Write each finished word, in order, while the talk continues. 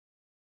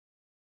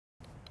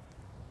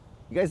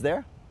You guys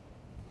there?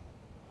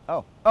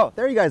 Oh,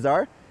 there you guys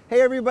are. Hey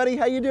everybody,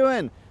 how you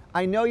doing?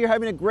 I know you're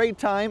having a great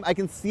time. I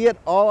can see it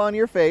all on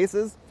your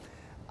faces.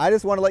 I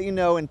just want to let you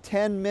know in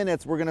 10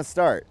 minutes we're gonna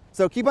start.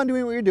 So keep on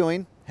doing what you're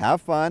doing. Have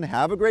fun,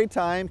 have a great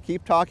time.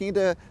 Keep talking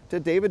to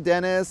David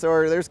Dennis,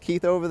 or there's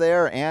Keith over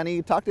there, or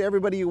Annie. Talk to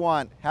everybody you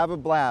want, have a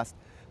blast.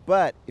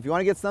 But if you want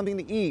to get something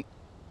to eat,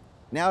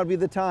 now would be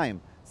the time.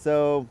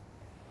 So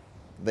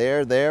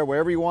there,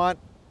 wherever you want,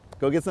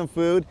 go get some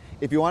food.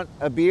 If you want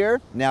a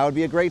beer, now would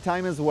be a great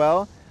time as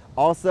well.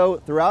 Also,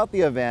 throughout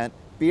the event,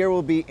 beer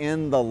will be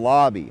in the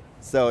lobby.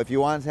 So if you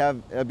want to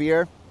have a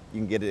beer, you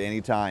can get it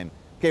anytime.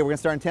 Okay, we're gonna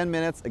start in 10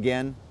 minutes.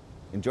 Again,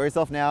 enjoy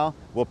yourself now.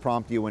 We'll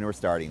prompt you when we're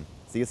starting.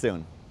 See you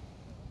soon.